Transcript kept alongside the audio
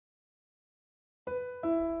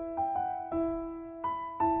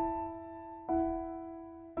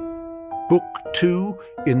Book 2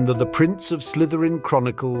 in the Prince of Slytherin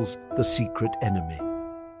Chronicles, The Secret Enemy.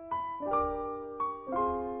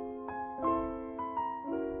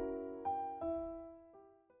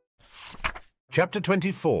 Chapter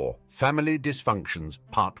 24, Family Dysfunctions,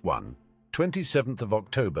 Part 1, 27th of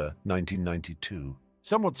October, 1992.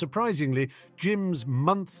 Somewhat surprisingly, Jim's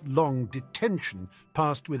month-long detention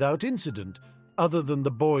passed without incident, other than the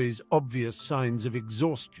boy's obvious signs of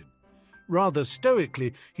exhaustion. Rather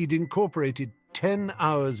stoically, he'd incorporated 10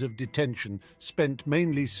 hours of detention spent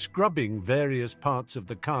mainly scrubbing various parts of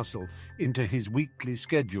the castle into his weekly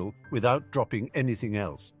schedule without dropping anything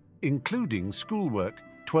else, including schoolwork,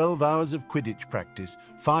 12 hours of Quidditch practice,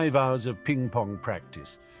 5 hours of ping-pong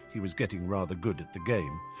practice — he was getting rather good at the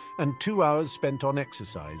game — and 2 hours spent on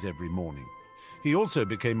exercise every morning. He also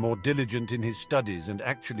became more diligent in his studies and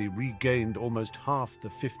actually regained almost half the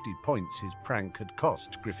 50 points his prank had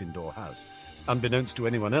cost Gryffindor House. Unbeknownst to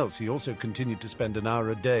anyone else, he also continued to spend an hour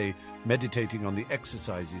a day meditating on the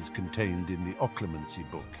exercises contained in the occlumency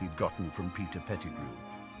book he'd gotten from Peter Pettigrew.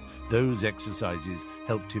 Those exercises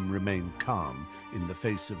helped him remain calm in the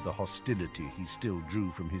face of the hostility he still drew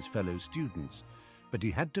from his fellow students. But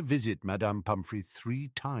he had to visit Madame Pomfrey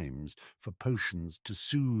 3 times for potions to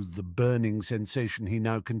soothe the burning sensation he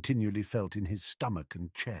now continually felt in his stomach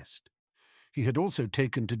and chest. He had also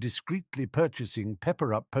taken to discreetly purchasing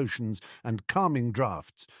pepper-up potions and calming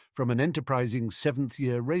draughts from an enterprising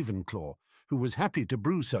 7th-year Ravenclaw, who was happy to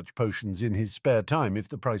brew such potions in his spare time if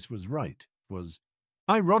the price was right.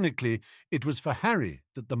 Ironically, it was for Harry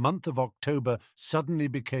that the month of October suddenly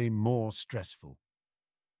became more stressful.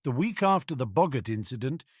 The week after the Boggart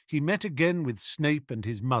incident, he met again with Snape and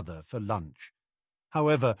his mother for lunch.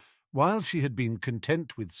 However, while she had been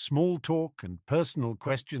content with small talk and personal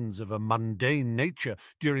questions of a mundane nature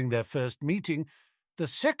during their first meeting, the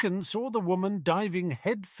second saw the woman diving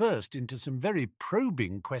headfirst into some very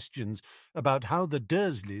probing questions about how the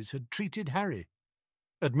Dursleys had treated Harry.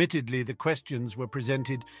 Admittedly, the questions were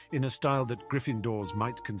presented in a style that Gryffindors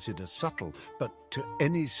might consider subtle, but to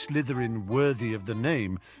any Slytherin worthy of the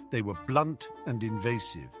name, they were blunt and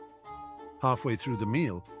invasive. Halfway through the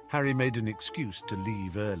meal, Harry made an excuse to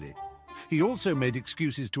leave early. He also made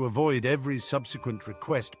excuses to avoid every subsequent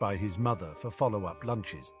request by his mother for follow-up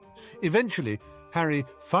lunches. Eventually, Harry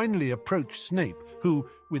finally approached Snape, who,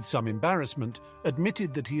 with some embarrassment,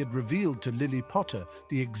 admitted that he had revealed to Lily Potter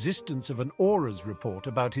the existence of an Aurors report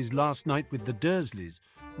about his last night with the Dursleys,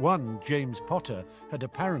 one James Potter had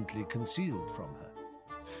apparently concealed from her.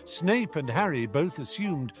 Snape and Harry both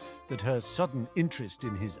assumed that her sudden interest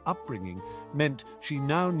in his upbringing meant she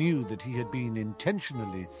now knew that he had been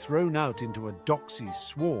intentionally thrown out into a doxy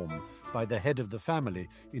swarm by the head of the family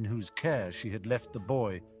in whose care she had left the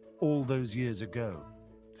boy all those years ago.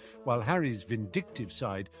 While Harry's vindictive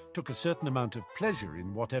side took a certain amount of pleasure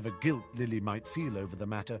in whatever guilt Lily might feel over the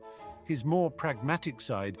matter, his more pragmatic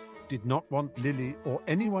side did not want Lily or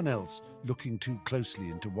anyone else looking too closely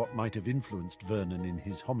into what might have influenced Vernon in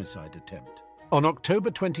his homicide attempt. On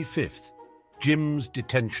October 25th, Jim's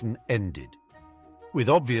detention ended. With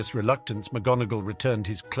obvious reluctance, McGonagall returned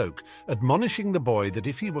his cloak, admonishing the boy that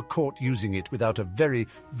if he were caught using it without a very,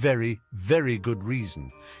 very, very good reason,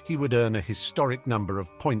 he would earn a historic number of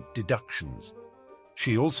point deductions.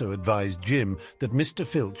 She also advised Jim that Mr.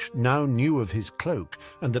 Filch now knew of his cloak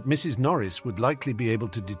and that Mrs. Norris would likely be able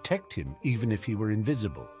to detect him even if he were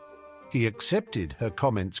invisible. He accepted her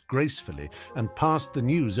comments gracefully and passed the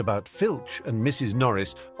news about Filch and Mrs.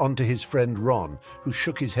 Norris on to his friend Ron, who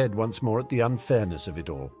shook his head once more at the unfairness of it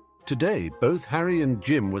all. Today, both Harry and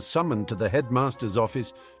Jim were summoned to the headmaster's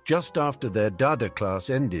office just after their Dada class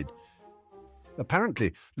ended.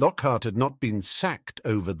 Apparently, Lockhart had not been sacked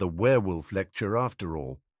over the werewolf lecture after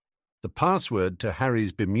all. The password to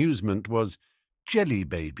Harry's bemusement was jelly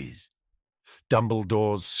babies.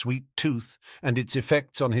 Dumbledore's sweet tooth and its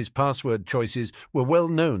effects on his password choices were well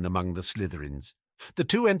known among the Slytherins. The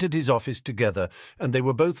two entered his office together, and they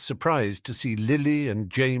were both surprised to see Lily and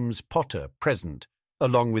James Potter present,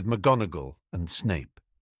 along with McGonagall and Snape.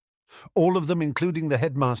 All of them, including the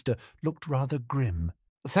headmaster, looked rather grim.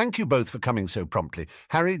 "Thank you both for coming so promptly.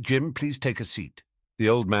 Harry, Jim, please take a seat." The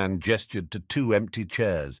old man gestured to 2 empty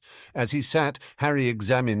chairs. As he sat, Harry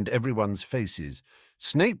examined everyone's faces.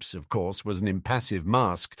 Snape's, of course, was an impassive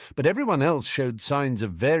mask, but everyone else showed signs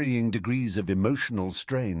of varying degrees of emotional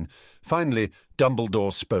strain. Finally,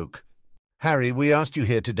 Dumbledore spoke. "Harry, we asked you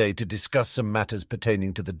here today to discuss some matters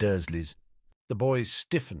pertaining to the Dursleys." The boy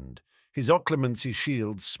stiffened, his occlumency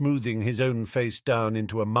shield smoothing his own face down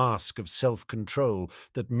into a mask of self-control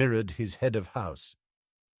that mirrored his head of house.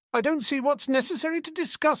 "I don't see what's necessary to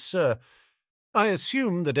discuss, sir." I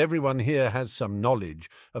assume that everyone here has some knowledge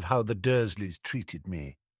of how the Dursleys treated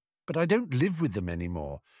me. But I don't live with them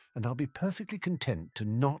anymore, and I'll be perfectly content to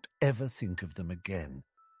not ever think of them again."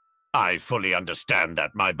 "I fully understand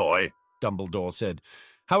that, my boy," Dumbledore said.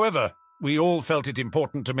 "However, we all felt it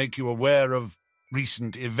important to make you aware of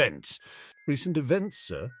recent events." "Recent events,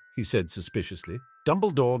 sir?" he said suspiciously.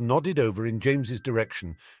 Dumbledore nodded over in James's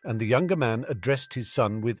direction, and the younger man addressed his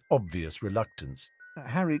son with obvious reluctance.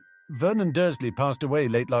 "Harry, Vernon Dursley passed away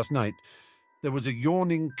late last night." There was a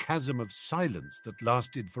yawning chasm of silence that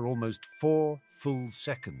lasted for almost 4 full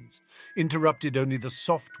seconds, interrupted only the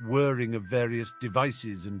soft whirring of various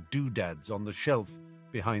devices and doodads on the shelf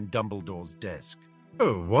behind Dumbledore's desk.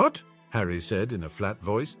 "Oh, what?" Harry said in a flat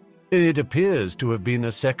voice. "It appears to have been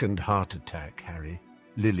a second heart attack, Harry,"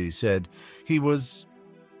 Lily said. "He was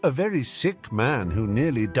a very sick man who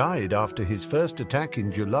nearly died after his first attack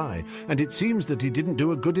in July, and it seems that he didn't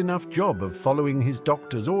do a good enough job of following his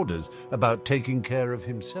doctor's orders about taking care of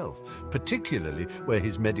himself, particularly where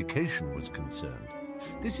his medication was concerned.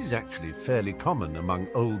 This is actually fairly common among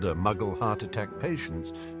older Muggle heart attack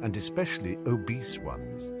patients, and especially obese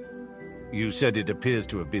ones." "You said it appears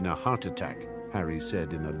to have been a heart attack," Harry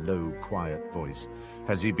said in a low, quiet voice.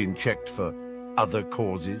 "Has he been checked for other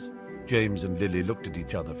causes?" James and Lily looked at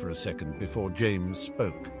each other for a second before James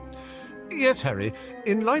spoke. "Yes, Harry.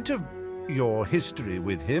 In light of your history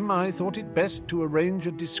with him, I thought it best to arrange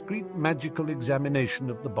a discreet magical examination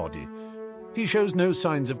of the body. He shows no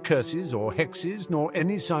signs of curses or hexes, nor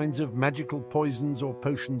any signs of magical poisons or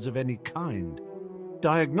potions of any kind.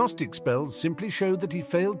 Diagnostic spells simply show that he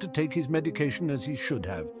failed to take his medication as he should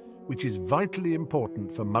have, which is vitally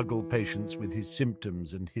important for Muggle patients with his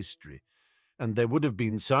symptoms and history. And there would have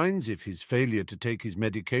been signs if his failure to take his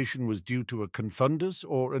medication was due to a confundus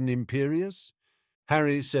or an imperius."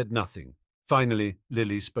 Harry said nothing. Finally,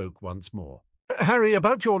 Lily spoke once more. "Harry,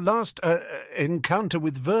 about your last encounter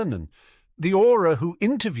with Vernon. The Auror who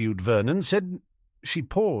interviewed Vernon said—" She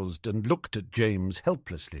paused and looked at James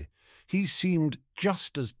helplessly. He seemed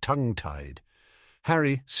just as tongue-tied.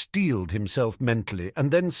 Harry steeled himself mentally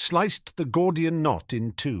and then sliced the Gordian knot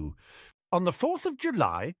in two. "On the 4th of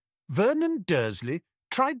July, Vernon Dursley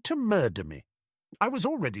tried to murder me. I was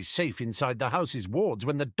already safe inside the house's wards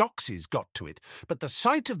when the Doxies got to it, but the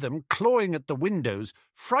sight of them clawing at the windows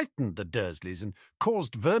frightened the Dursleys and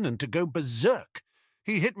caused Vernon to go berserk.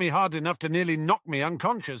 He hit me hard enough to nearly knock me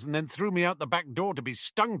unconscious and then threw me out the back door to be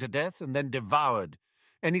stung to death and then devoured.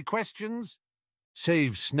 Any questions?"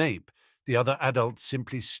 Save Snape, the other adults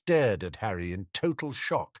simply stared at Harry in total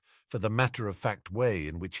shock for the matter-of-fact way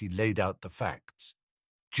in which he laid out the facts.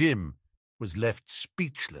 Jim was left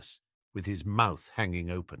speechless, with his mouth hanging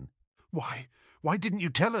open. Why didn't you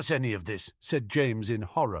tell us any of this?" said James in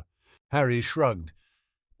horror. Harry shrugged.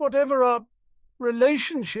 "Whatever our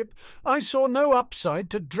relationship, I saw no upside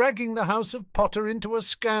to dragging the House of Potter into a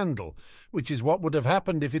scandal, which is what would have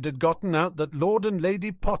happened if it had gotten out that Lord and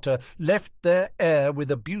Lady Potter left their heir with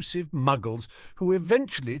abusive Muggles who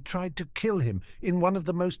eventually tried to kill him in one of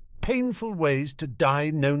the most painful ways to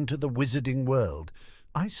die known to the wizarding world.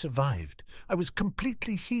 I survived. I was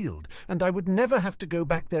completely healed, and I would never have to go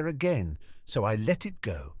back there again, so I let it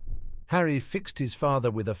go." Harry fixed his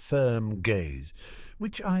father with a firm gaze.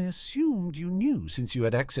 "Which I assumed you knew since you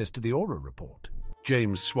had access to the Auror report."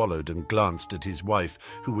 James swallowed and glanced at his wife,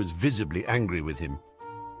 who was visibly angry with him.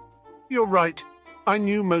 "You're right. I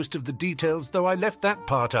knew most of the details, though I left that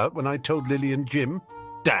part out when I told Lily and Jim."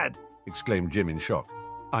 "Dad!" exclaimed Jim in shock.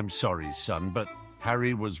 "I'm sorry, son, but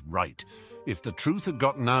Harry was right. If the truth had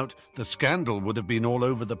gotten out, the scandal would have been all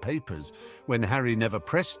over the papers. When Harry never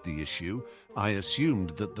pressed the issue, I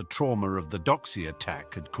assumed that the trauma of the Doxy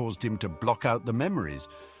attack had caused him to block out the memories.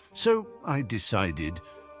 So I decided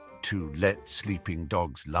to let sleeping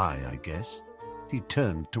dogs lie, I guess." He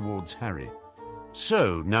turned towards Harry.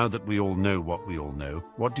 "So, now that we all know what we all know,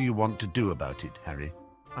 what do you want to do about it, Harry?"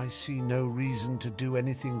 "I see no reason to do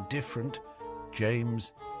anything different,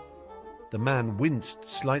 James." The man winced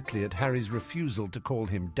slightly at Harry's refusal to call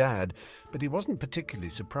him Dad, but he wasn't particularly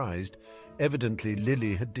surprised. Evidently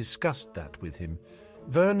Lily had discussed that with him.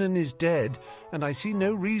 "Vernon is dead, and I see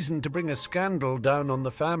no reason to bring a scandal down on the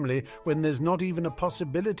family when there's not even a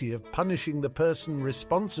possibility of punishing the person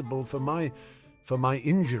responsible for my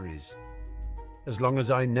injuries. As long as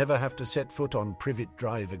I never have to set foot on Privet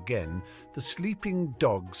Drive again, the sleeping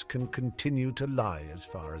dogs can continue to lie as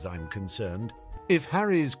far as I'm concerned." If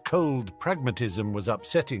Harry's cold pragmatism was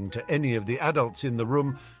upsetting to any of the adults in the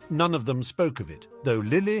room, none of them spoke of it, though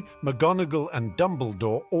Lily, McGonagall and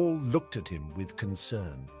Dumbledore all looked at him with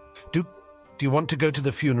concern. Do you want to go to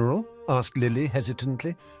the funeral?" asked Lily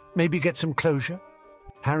hesitantly. Maybe get some closure?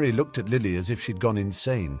 Harry looked at Lily as if she'd gone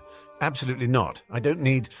insane. Absolutely not. I don't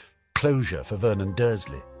need closure for Vernon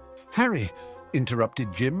Dursley. Harry,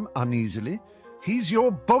 interrupted Jim uneasily. He's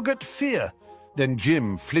your boggart fear. Then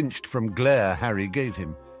Jim flinched from glare Harry gave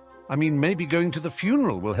him. I mean, maybe going to the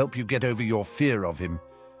funeral will help you get over your fear of him.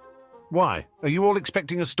 Why? Are you all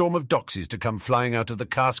expecting a storm of doxies to come flying out of the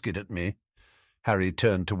casket at me? Harry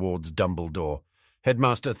turned towards Dumbledore.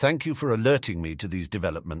 Headmaster, thank you for alerting me to these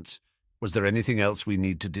developments. Was there anything else we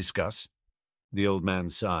need to discuss? The old man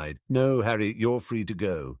sighed. No, Harry, you're free to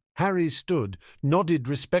go. Harry stood, nodded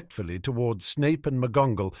respectfully towards Snape and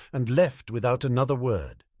McGonagall, and left without another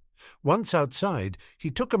word. Once outside,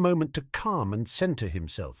 he took a moment to calm and centre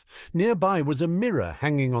himself. Nearby was a mirror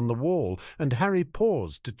hanging on the wall, and Harry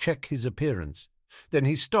paused to check his appearance. Then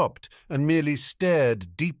he stopped and merely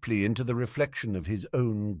stared deeply into the reflection of his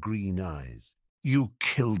own green eyes. You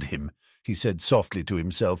killed him, he said softly to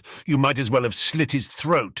himself. You might as well have slit his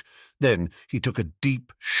throat. Then he took a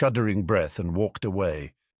deep, shuddering breath and walked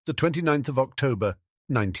away. The 29th of October,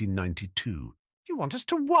 1992. You want us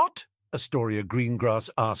to what? Astoria Greengrass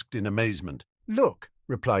asked in amazement. Look,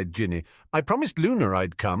 replied Ginny. I promised Luna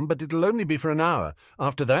I'd come, but it'll only be for an hour.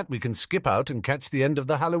 After that we can skip out and catch the end of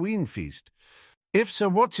the Halloween feast. If Sir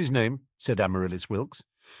What's-his-name, said Amaryllis Wilkes.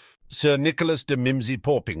 Sir Nicholas de Mimsy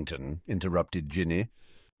Porpington, interrupted Ginny.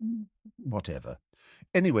 Whatever.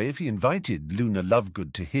 Anyway, if he invited Luna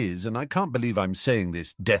Lovegood to his, and I can't believe I'm saying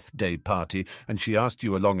this, Death Day party, and she asked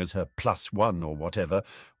you along as her +1 or whatever,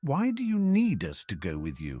 why do you need us to go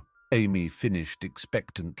with you? Amy finished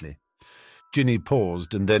expectantly. Ginny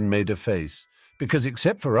paused and then made a face. Because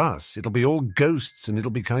except for us, it'll be all ghosts and it'll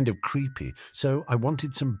be kind of creepy, so I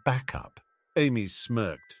wanted some backup. Amy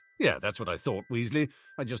smirked. Yeah, that's what I thought, Weasley.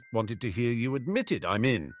 I just wanted to hear you admit it. I'm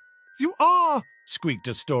in. You are, squeaked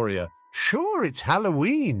Astoria. Sure, it's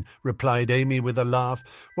Halloween, replied Amy with a laugh.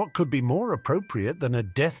 What could be more appropriate than a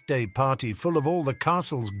Death Day party full of all the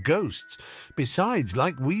castle's ghosts? Besides,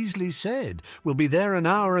 like Weasley said, we'll be there an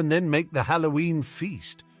hour and then make the Halloween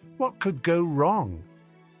feast. What could go wrong?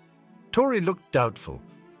 Tori looked doubtful,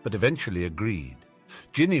 but eventually agreed.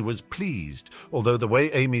 Ginny was pleased, although the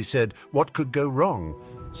way Amy said, what could go wrong,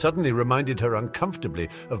 suddenly reminded her uncomfortably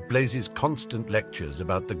of Blaze's constant lectures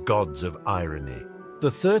about the gods of irony. The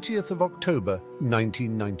 30th of October,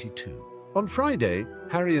 1992. On Friday,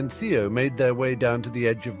 Harry and Theo made their way down to the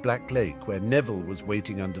edge of Black Lake, where Neville was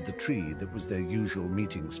waiting under the tree that was their usual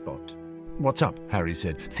meeting spot. What's up? Harry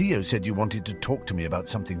said. Theo said you wanted to talk to me about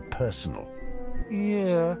something personal.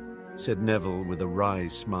 Yeah, said Neville with a wry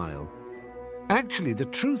smile. Actually, the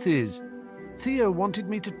truth is, Theo wanted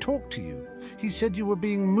me to talk to you. He said you were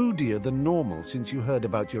being moodier than normal since you heard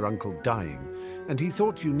about your uncle dying, and he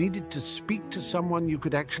thought you needed to speak to someone you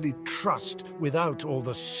could actually trust without all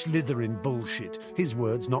the Slytherin bullshit. His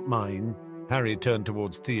words, not mine. Harry turned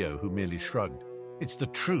towards Theo, who merely shrugged. It's the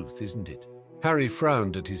truth, isn't it? Harry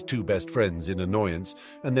frowned at his two best friends in annoyance,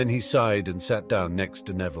 and then he sighed and sat down next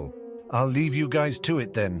to Neville. I'll leave you guys to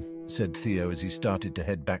it then, said Theo as he started to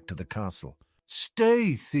head back to the castle.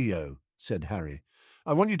 Stay, Theo, said Harry.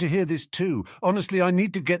 I want you to hear this too. Honestly, I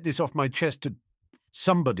need to get this off my chest to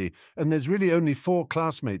somebody, and there's really only 4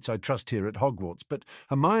 classmates I trust here at Hogwarts, but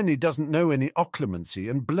Hermione doesn't know any occlumency,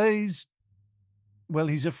 and Blaze, well,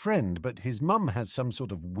 he's a friend, but his mum has some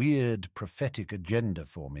sort of weird prophetic agenda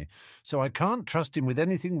for me, so I can't trust him with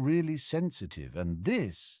anything really sensitive, and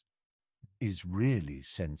this is really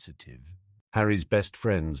sensitive. Harry's best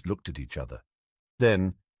friends looked at each other.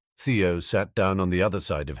 Then Theo sat down on the other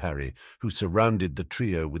side of Harry, who surrounded the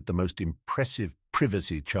trio with the most impressive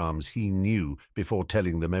privacy charms he knew before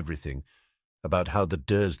telling them everything, about how the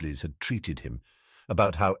Dursleys had treated him,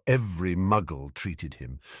 about how every Muggle treated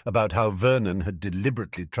him, about how Vernon had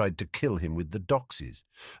deliberately tried to kill him with the doxies,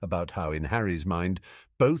 about how, in Harry's mind,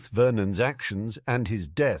 both Vernon's actions and his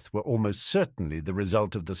death were almost certainly the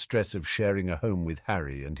result of the stress of sharing a home with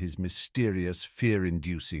Harry and his mysterious,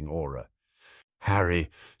 fear-inducing aura. Harry,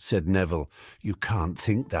 said Neville, you can't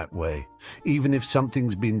think that way. Even if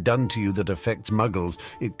something's been done to you that affects Muggles,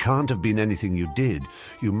 it can't have been anything you did.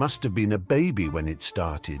 You must have been a baby when it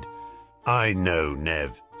started. I know,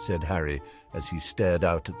 Nev, said Harry, as he stared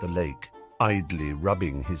out at the lake, idly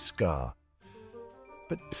rubbing his scar.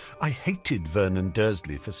 But I hated Vernon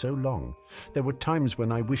Dursley for so long. There were times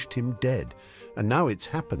when I wished him dead, and now it's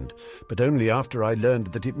happened, but only after I learned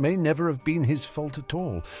that it may never have been his fault at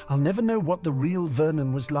all. I'll never know what the real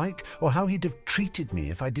Vernon was like, or how he'd have treated me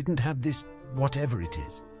if I didn't have this whatever it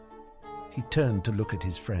is. He turned to look at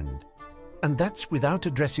his friend. And that's without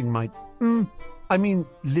addressing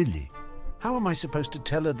Lily. How am I supposed to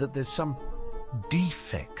tell her that there's some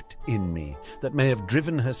defect in me that may have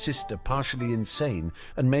driven her sister partially insane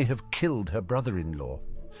and may have killed her brother-in-law.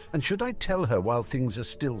 And should I tell her while things are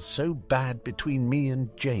still so bad between me and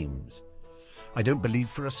James? I don't believe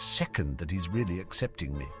for a second that he's really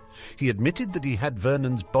accepting me. He admitted that he had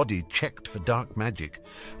Vernon's body checked for dark magic.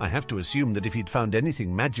 I have to assume that if he'd found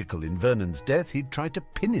anything magical in Vernon's death, he'd try to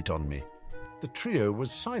pin it on me. The trio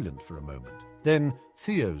was silent for a moment. Then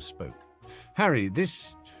Theo spoke. Harry,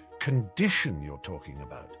 this condition you're talking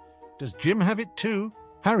about, does Jim have it too?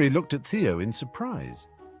 Harry looked at Theo in surprise.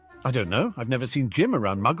 I don't know. I've never seen Jim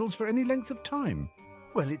around Muggles for any length of time.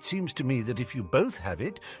 Well, it seems to me that if you both have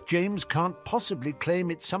it, James can't possibly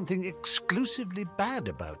claim it's something exclusively bad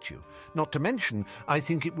about you. Not to mention, I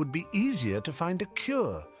think it would be easier to find a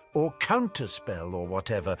cure or counterspell or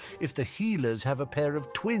whatever if the healers have a pair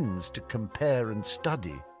of twins to compare and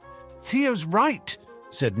study. Theo's right,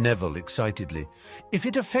 said Neville excitedly. If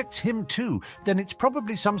it affects him too, then it's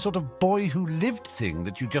probably some sort of boy-who-lived thing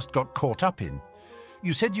that you just got caught up in.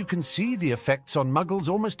 You said you can see the effects on Muggles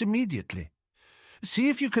almost immediately. See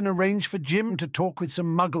if you can arrange for Jim to talk with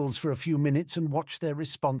some Muggles for a few minutes and watch their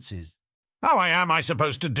responses. How am I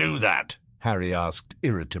supposed to do that? Harry asked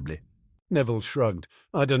irritably. Neville shrugged.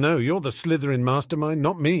 I don't know, you're the Slytherin mastermind,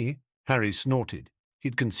 not me. Harry snorted.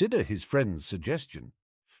 He'd consider his friend's suggestion.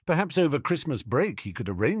 Perhaps over Christmas break he could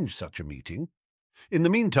arrange such a meeting. In the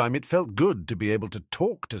meantime, it felt good to be able to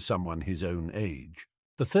talk to someone his own age.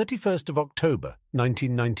 The 31st of October,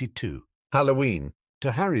 1992. Halloween.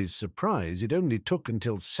 To Harry's surprise, it only took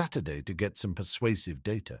until Saturday to get some persuasive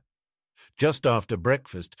data. Just after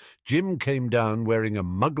breakfast, Jim came down wearing a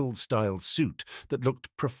Muggle-style suit that looked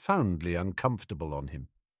profoundly uncomfortable on him.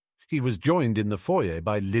 He was joined in the foyer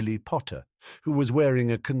by Lily Potter, who was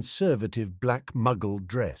wearing a conservative black Muggle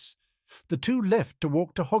dress. The two left to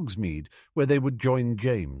walk to Hogsmeade, where they would join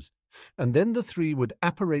James, and then the three would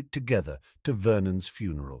apparate together to Vernon's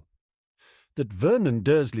funeral. That Vernon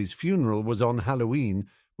Dursley's funeral was on Halloween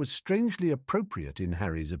was strangely appropriate in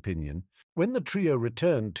Harry's opinion. When the trio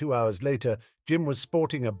returned 2 hours later, Jim was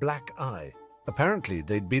sporting a black eye. Apparently,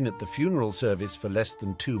 they'd been at the funeral service for less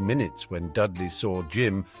than 2 minutes when Dudley saw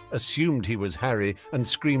Jim, assumed he was Harry, and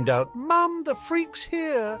screamed out, "Mum, the freak's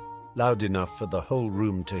here!" loud enough for the whole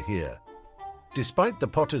room to hear. Despite the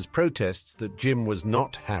Potters' protests that Jim was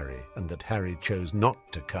not Harry and that Harry chose not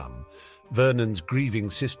to come, Vernon's grieving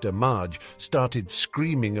sister Marge started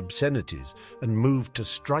screaming obscenities and moved to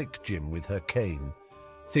strike Jim with her cane.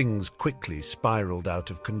 Things quickly spiraled out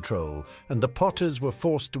of control, and the Potters were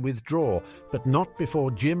forced to withdraw, but not before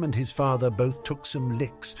Jim and his father both took some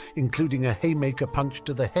licks, including a haymaker punch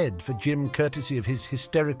to the head for Jim courtesy of his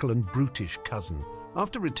hysterical and brutish cousin.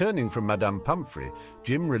 After returning from Madame Pumphrey,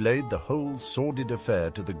 Jim relayed the whole sordid affair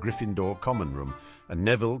to the Gryffindor common room, and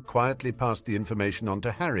Neville quietly passed the information on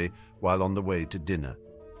to Harry while on the way to dinner.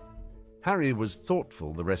 Harry was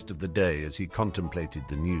thoughtful the rest of the day as he contemplated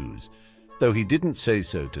the news. Though he didn't say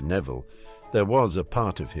so to Neville, there was a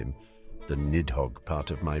part of him, the Nidhogg part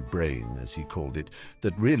of my brain, as he called it,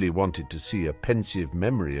 that really wanted to see a pensive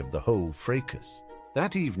memory of the whole fracas.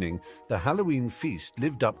 That evening, the Halloween feast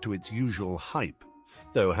lived up to its usual hype,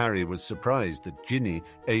 though Harry was surprised that Ginny,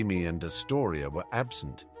 Amy and Astoria were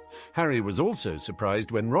absent. Harry was also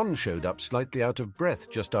surprised when Ron showed up slightly out of breath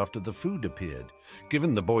just after the food appeared.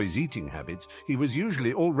 Given the boy's eating habits, he was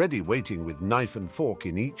usually already waiting with knife and fork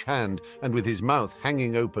in each hand and with his mouth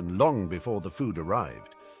hanging open long before the food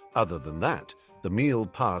arrived. Other than that, the meal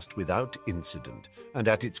passed without incident, and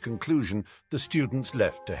at its conclusion, the students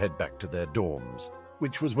left to head back to their dorms,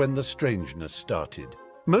 which was when the strangeness started.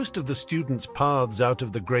 Most of the students' paths out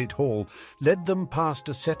of the Great Hall led them past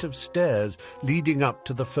a set of stairs leading up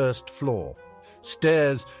to the first floor.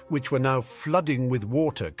 Stairs which were now flooding with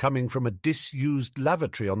water coming from a disused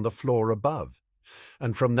lavatory on the floor above.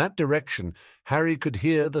 And from that direction, Harry could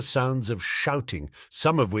hear the sounds of shouting,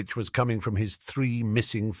 some of which was coming from his 3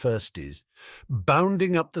 missing firsties.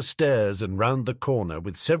 Bounding up the stairs and round the corner,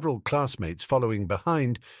 with several classmates following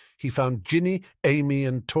behind, he found Ginny, Amy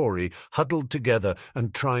and Tori huddled together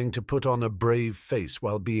and trying to put on a brave face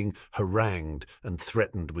while being harangued and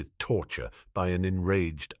threatened with torture by an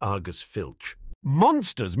enraged Argus Filch.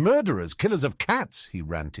 "Monsters, murderers, killers of cats," he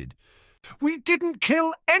ranted. "We didn't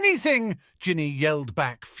kill anything," Ginny yelled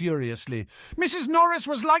back furiously. "Mrs. Norris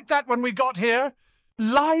was like that when we got here."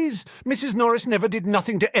 "Lies! Mrs. Norris never did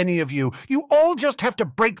nothing to any of you. You all just have to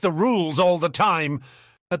break the rules all the time."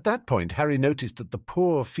 At that point, Harry noticed that the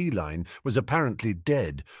poor feline was apparently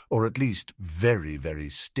dead, or at least very, very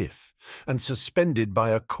stiff, and suspended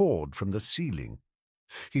by a cord from the ceiling.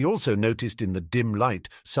 He also noticed in the dim light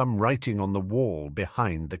some writing on the wall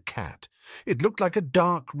behind the cat. It looked like a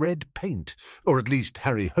dark red paint, or at least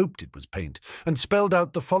Harry hoped it was paint, and spelled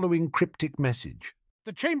out the following cryptic message.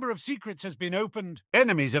 "The Chamber of Secrets has been opened.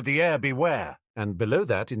 Enemies of the heir beware." And below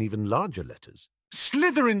that, in even larger letters,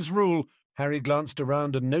 "Slytherin's rule." Harry glanced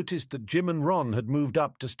around and noticed that Jim and Ron had moved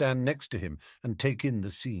up to stand next to him and take in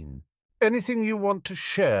the scene. "Anything you want to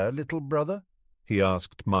share, little brother?" he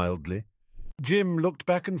asked mildly. Jim looked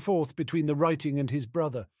back and forth between the writing and his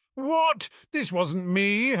brother. "What? This wasn't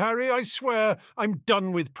me, Harry, I swear. I'm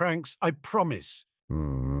done with pranks, I promise."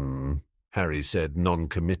 Harry said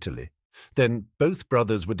non-committally. Then both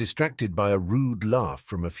brothers were distracted by a rude laugh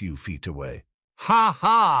from a few feet away. "Ha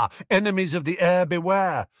ha! Enemies of the heir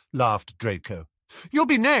beware!" laughed Draco. "You'll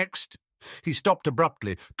be next!" He stopped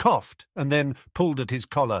abruptly, coughed, and then pulled at his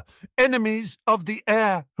collar. "Enemies of the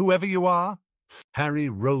heir, whoever you are!" Harry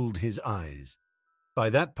rolled his eyes. By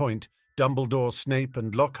that point, Dumbledore, Snape,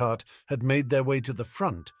 and Lockhart had made their way to the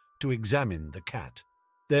front to examine the cat.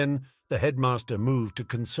 Then the headmaster moved to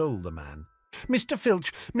console the man. "Mr.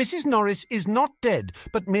 Filch, Mrs. Norris is not dead,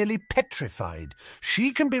 but merely petrified.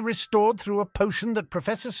 She can be restored through a potion that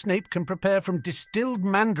Professor Snape can prepare from distilled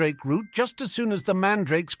mandrake root just as soon as the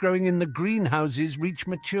mandrakes growing in the greenhouses reach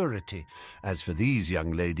maturity. As for these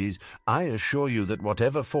young ladies, I assure you that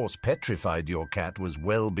whatever force petrified your cat was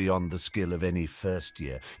well beyond the skill of any first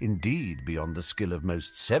year, indeed beyond the skill of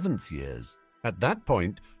most seventh years." At that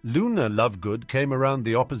point, Luna Lovegood came around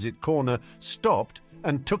the opposite corner, stopped,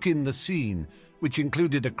 and took in the scene, which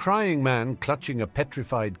included a crying man clutching a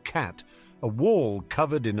petrified cat, a wall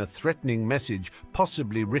covered in a threatening message,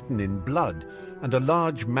 possibly written in blood, and a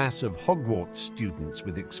large mass of Hogwarts students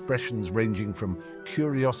with expressions ranging from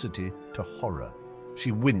curiosity to horror.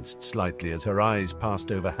 She winced slightly as her eyes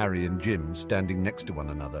passed over Harry and Jim standing next to one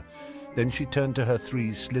another. Then she turned to her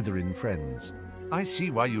 3 Slytherin friends. "I see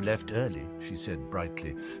why you left early," she said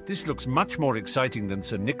brightly. "This looks much more exciting than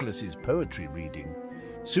Sir Nicholas's poetry reading."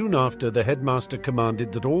 Soon after, the headmaster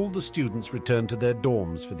commanded that all the students return to their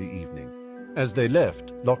dorms for the evening. As they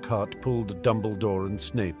left, Lockhart pulled Dumbledore and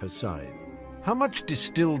Snape aside. "How much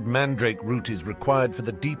distilled mandrake root is required for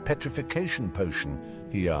the depetrification potion?"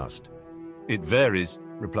 he asked. "It varies,"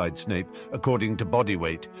 replied Snape, "according to body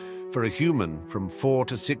weight. For a human, from 4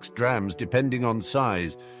 to 6 drams, depending on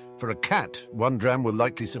size. For a cat, 1 dram will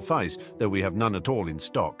likely suffice, though we have none at all in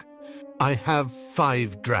stock." "I have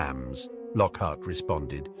 5 drams," Lockhart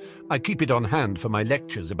responded. "I keep it on hand for my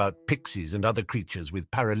lectures about pixies and other creatures with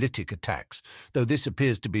paralytic attacks, though this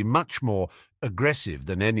appears to be much more aggressive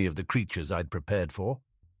than any of the creatures I'd prepared for."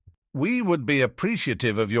 "We would be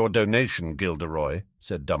appreciative of your donation, Gilderoy,"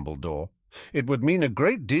 said Dumbledore. "It would mean a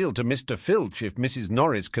great deal to Mr. Filch if Mrs.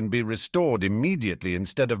 Norris can be restored immediately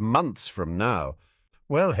instead of months from now."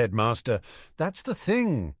 "Well, Headmaster, that's the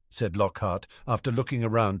thing," said Lockhart, after looking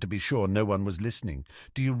around to be sure no one was listening.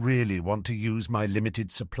 "Do you really want to use my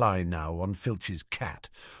limited supply now on Filch's cat?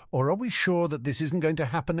 Or are we sure that this isn't going to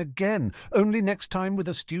happen again, only next time with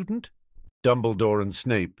a student?" Dumbledore and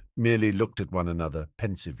Snape merely looked at one another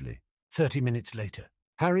pensively. 30 minutes later,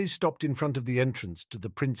 Harry stopped in front of the entrance to the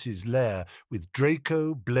prince's lair, with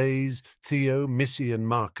Draco, Blaise, Theo, Missy, and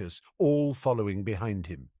Marcus all following behind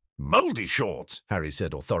him. "Mouldy shorts," Harry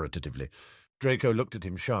said authoritatively. Draco looked at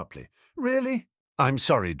him sharply. "Really?" "I'm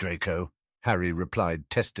sorry, Draco," Harry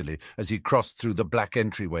replied testily as he crossed through the black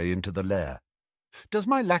entryway into the lair. "Does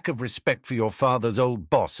my lack of respect for your father's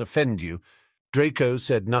old boss offend you?" Draco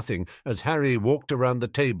said nothing as Harry walked around the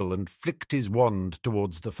table and flicked his wand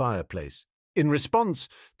towards the fireplace. In response,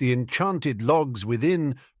 the enchanted logs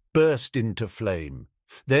within burst into flame.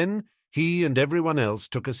 Then he and everyone else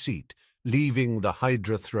took a seat, leaving the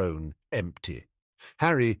Hydra throne empty.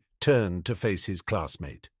 Harry turned to face his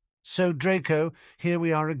classmate. "So, Draco, here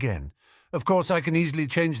we are again. Of course, I can easily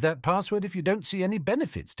change that password if you don't see any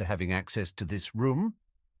benefits to having access to this room."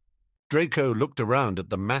 Draco looked around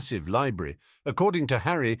at the massive library. According to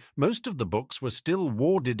Harry, most of the books were still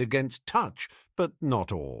warded against touch, but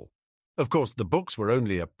not all. Of course, the books were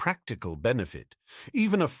only a practical benefit.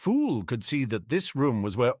 Even a fool could see that this room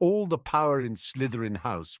was where all the power in Slytherin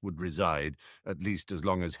House would reside, at least as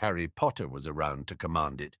long as Harry Potter was around to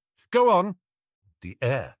command it. "Go on." "The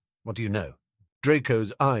heir. What do you know?"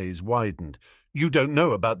 Draco's eyes widened. "You don't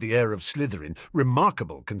know about the heir of Slytherin.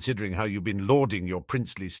 Remarkable, considering how you've been lauding your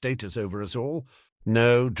princely status over us all."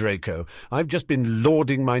 "No, Draco. I've just been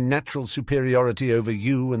lauding my natural superiority over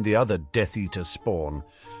you and the other Death Eater spawn.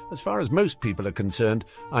 As far as most people are concerned,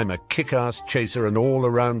 I'm a kick-ass chaser and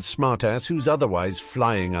all-around smartass who's otherwise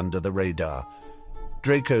flying under the radar."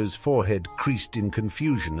 Draco's forehead creased in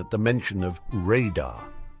confusion at the mention of radar.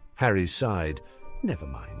 Harry sighed. Never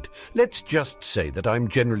mind. Let's just say that I'm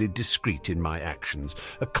generally discreet in my actions,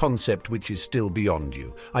 a concept which is still beyond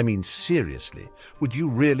you. I mean, seriously, would you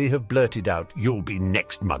really have blurted out, "You'll be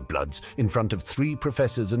next, mudbloods," in front of 3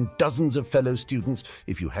 professors and dozens of fellow students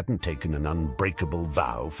if you hadn't taken an unbreakable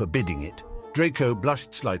vow forbidding it? Draco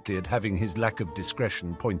blushed slightly at having his lack of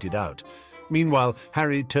discretion pointed out. Meanwhile,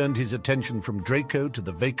 Harry turned his attention from Draco to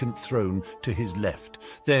the vacant throne to his left.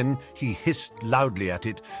 Then he hissed loudly at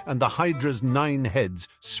it, and the Hydra's 9 heads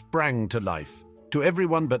sprang to life. To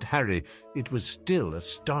everyone but Harry, it was still a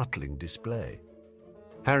startling display.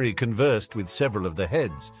 Harry conversed with several of the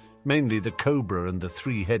heads, mainly the cobra and the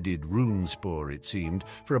 3-headed rune spore, it seemed,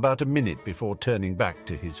 for about a minute before turning back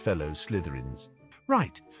to his fellow Slytherins.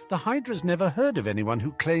 Right, the Hydra's never heard of anyone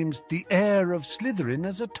who claims the heir of Slytherin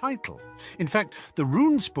as a title. In fact, the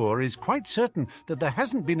Runespore is quite certain that there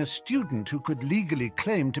hasn't been a student who could legally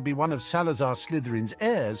claim to be one of Salazar Slytherin's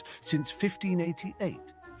heirs since 1588.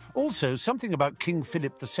 Also, something about King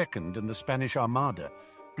Philip II and the Spanish Armada.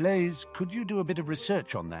 Blaise, could you do a bit of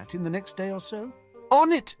research on that in the next day or so?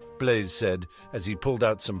 On it, Blaise said, as he pulled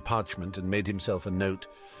out some parchment and made himself a note.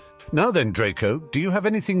 Now then, Draco, do you have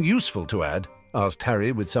anything useful to add? Asked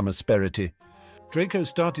Harry with some asperity. Draco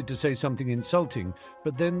started to say something insulting,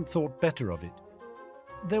 but then thought better of it.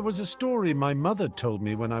 There was a story my mother told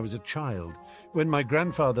me when I was a child. When my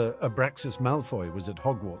grandfather, Abraxas Malfoy, was at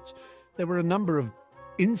Hogwarts, there were a number of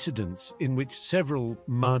incidents in which several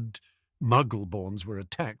Muggle-borns were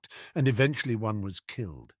attacked, and eventually one was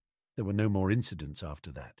killed. There were no more incidents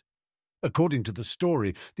after that. According to the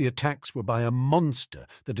story, the attacks were by a monster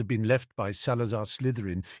that had been left by Salazar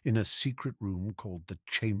Slytherin in a secret room called the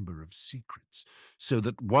Chamber of Secrets, so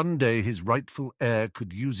that one day his rightful heir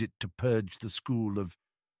could use it to purge the school of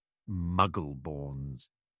Muggle-borns.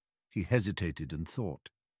 He hesitated and thought.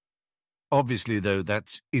 Obviously, though,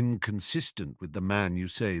 that's inconsistent with the man you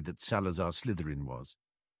say that Salazar Slytherin was.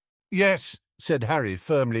 Yes, said Harry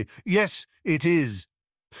firmly. Yes, it is.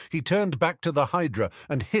 He turned back to the Hydra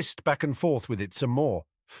and hissed back and forth with it some more.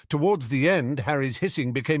 Towards the end, Harry's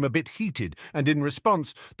hissing became a bit heated, and in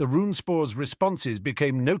response, the Runespore's responses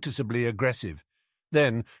became noticeably aggressive.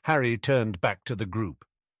 Then Harry turned back to the group.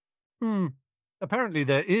 Apparently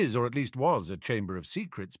there is, or at least was, a Chamber of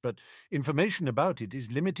Secrets, but information about it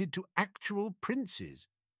is limited to actual princes.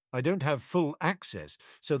 I don't have full access,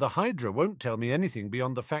 so the Hydra won't tell me anything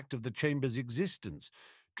beyond the fact of the Chamber's existence.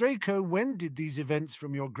 Draco, when did these events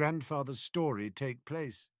from your grandfather's story take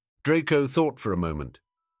place? Draco thought for a moment.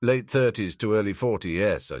 Late 30s to early 40,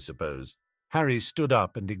 yes, I suppose. Harry stood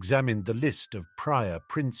up and examined the list of prior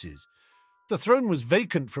princes. The throne was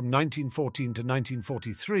vacant from 1914 to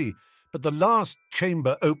 1943, but the last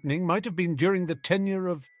chamber opening might have been during the tenure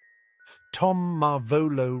of Tom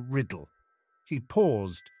Marvolo Riddle. He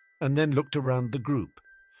paused and then looked around the group.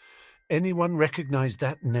 Anyone recognize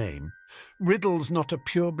that name? Riddle's not a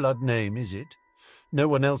pure-blood name, is it? No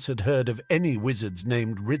one else had heard of any wizards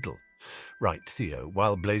named Riddle. Right, Theo,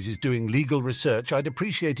 while Blaise is doing legal research, I'd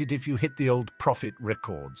appreciate it if you hit the old prophet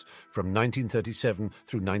records from 1937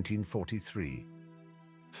 through 1943.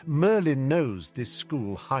 Merlin knows this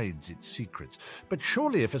school hides its secrets, but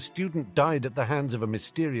surely if a student died at the hands of a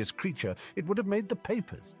mysterious creature, it would have made the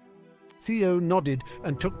papers. Theo nodded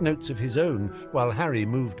and took notes of his own while Harry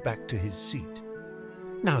moved back to his seat.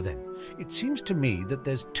 Now then, it seems to me that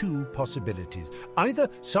there's 2 possibilities. Either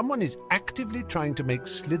someone is actively trying to make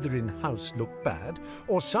Slytherin House look bad,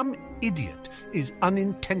 or some idiot is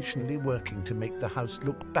unintentionally working to make the house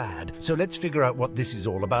look bad. So let's figure out what this is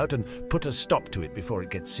all about and put a stop to it before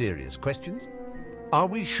it gets serious. Questions? Are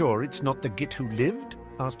we sure it's not the git who lived?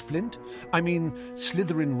 Asked Flint. I mean,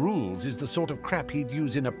 Slytherin rules is the sort of crap he'd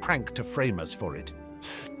use in a prank to frame us for it.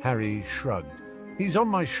 Harry shrugged. He's on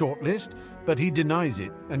my short list, but he denies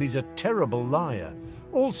it, and he's a terrible liar.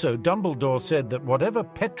 Also, Dumbledore said that whatever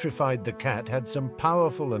petrified the cat had some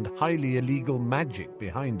powerful and highly illegal magic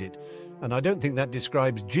behind it, and I don't think that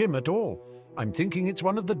describes Jim at all. I'm thinking it's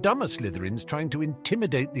one of the dumber Slytherins trying to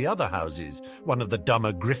intimidate the other houses, one of the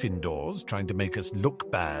dumber Gryffindors trying to make us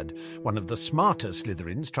look bad, one of the smarter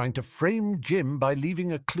Slytherins trying to frame Jim by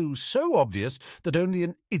leaving a clue so obvious that only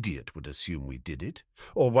an idiot would assume we did it,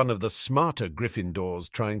 or one of the smarter Gryffindors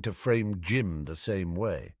trying to frame Jim the same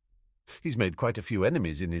way. He's made quite a few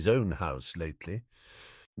enemies in his own house lately.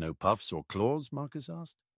 No puffs or claws? Marcus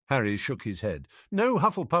asked. Harry shook his head. No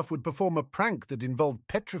Hufflepuff would perform a prank that involved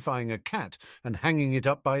petrifying a cat and hanging it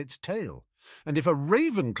up by its tail. And if a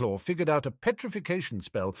Ravenclaw figured out a petrification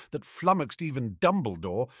spell that flummoxed even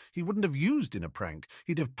Dumbledore, he wouldn't have used in a prank.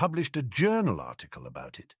 He'd have published a journal article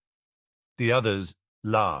about it. The others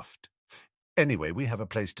laughed. Anyway, we have a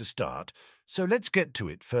place to start, so let's get to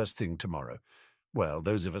it first thing tomorrow. Well,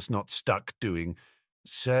 those of us not stuck doing...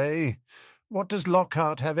 Say, what does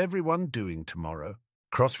Lockhart have everyone doing tomorrow?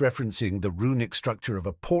 Cross-referencing the runic structure of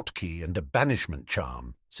a portkey and a banishment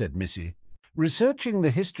charm, said Missy. Researching the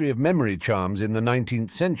history of memory charms in the 19th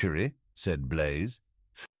century, said Blaise.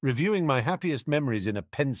 Reviewing my happiest memories in a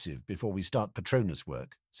pensive before we start Patronus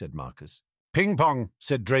work, said Marcus. Ping-pong,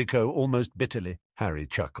 said Draco almost bitterly. Harry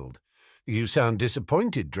chuckled. You sound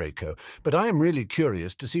disappointed, Draco, but I am really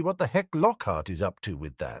curious to see what the heck Lockhart is up to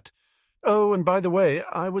with that. Oh, and by the way,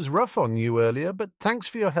 I was rough on you earlier, but thanks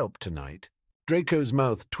for your help tonight. Draco's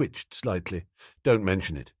mouth twitched slightly. Don't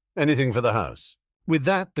mention it. Anything for the house. With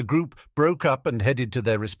that, the group broke up and headed to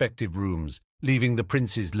their respective rooms, leaving the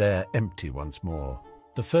prince's lair empty once more.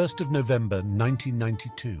 The 1st of November,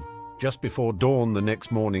 1992. Just before dawn the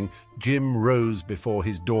next morning, Jim rose before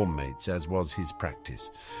his dorm mates, as was his practice.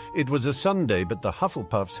 It was a Sunday, but the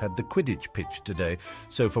Hufflepuffs had the Quidditch pitch today,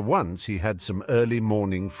 so for once he had some early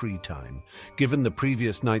morning free time. Given the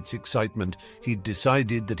previous night's excitement, he'd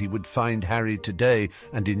decided that he would find Harry today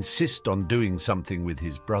and insist on doing something with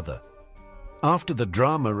his brother. After the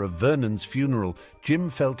drama of Vernon's funeral,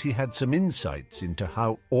 Jim felt he had some insights into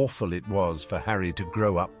how awful it was for Harry to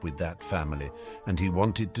grow up with that family, and he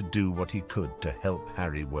wanted to do what he could to help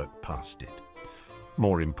Harry work past it.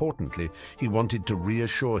 More importantly, he wanted to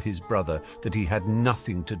reassure his brother that he had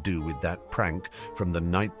nothing to do with that prank from the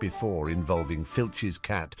night before involving Filch's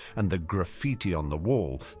cat and the graffiti on the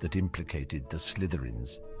wall that implicated the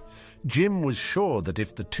Slytherins. Jim was sure that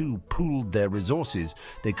if the two pooled their resources,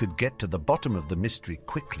 they could get to the bottom of the mystery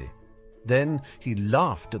quickly. Then he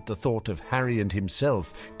laughed at the thought of Harry and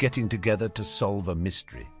himself getting together to solve a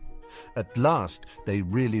mystery. At last, they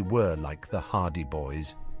really were like the Hardy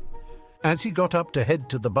Boys. As he got up to head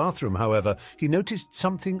to the bathroom, however, he noticed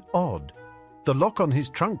something odd. The lock on his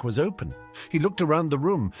trunk was open. He looked around the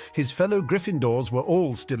room. His fellow Gryffindors were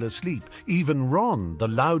all still asleep, even Ron, the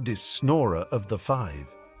loudest snorer of the 5.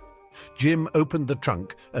 Jim opened the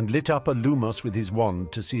trunk and lit up a lumos with his wand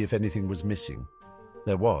to see if anything was missing.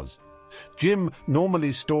 There was. Jim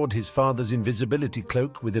normally stored his father's invisibility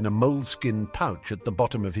cloak within a moleskin pouch at the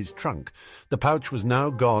bottom of his trunk. The pouch was now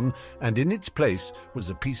gone, and in its place was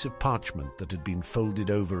a piece of parchment that had been folded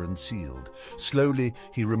over and sealed. Slowly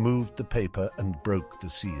he removed the paper and broke the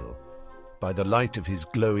seal. By the light of his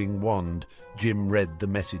glowing wand, Jim read the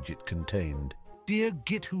message it contained. Dear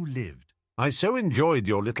Git Who Lived, I so enjoyed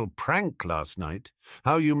your little prank last night.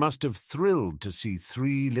 How you must have thrilled to see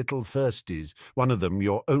 3 little firsties, one of them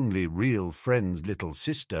your only real friend's little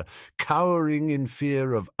sister, cowering in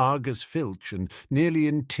fear of Argus Filch and nearly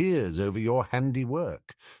in tears over your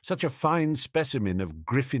handiwork. Such a fine specimen of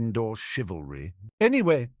Gryffindor chivalry.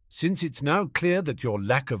 Anyway, since it's now clear that your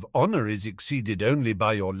lack of honour is exceeded only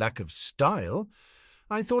by your lack of style,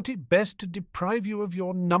 I thought it best to deprive you of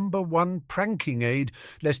your #1 pranking aid,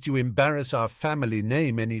 lest you embarrass our family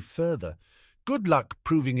name any further. Good luck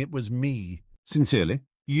proving it was me. Sincerely,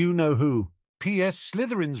 you know who. P.S.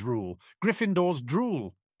 Slytherin's rule, Gryffindor's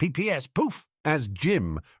drool. P.P.S. Poof! As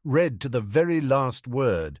Jim read to the very last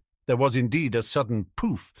word, there was indeed a sudden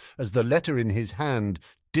poof as the letter in his hand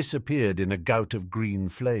disappeared in a gout of green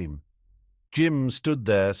flame. Jim stood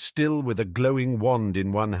there, still with a glowing wand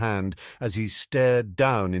in one hand, as he stared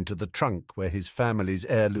down into the trunk where his family's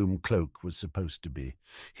heirloom cloak was supposed to be.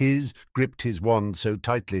 His gripped his wand so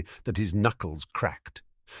tightly that his knuckles cracked.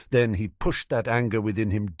 Then he pushed that anger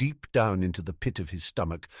within him deep down into the pit of his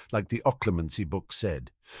stomach, like the occlumency book said.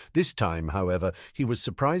 This time, however, he was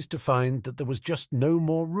surprised to find that there was just no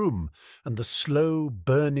more room, and the slow,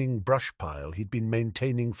 burning brush pile he'd been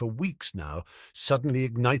maintaining for weeks now suddenly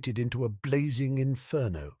ignited into a blazing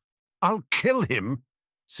inferno. "I'll kill him,"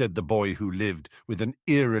 said the boy who lived, with an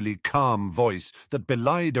eerily calm voice that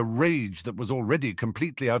belied a rage that was already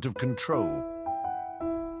completely out of control.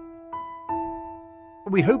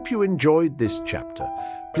 We hope you enjoyed this chapter.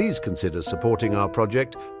 Please consider supporting our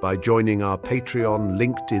project by joining our Patreon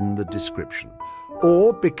linked in the description,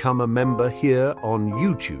 or become a member here on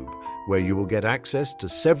YouTube, where you will get access to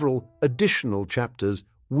several additional chapters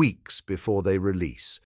weeks before they release.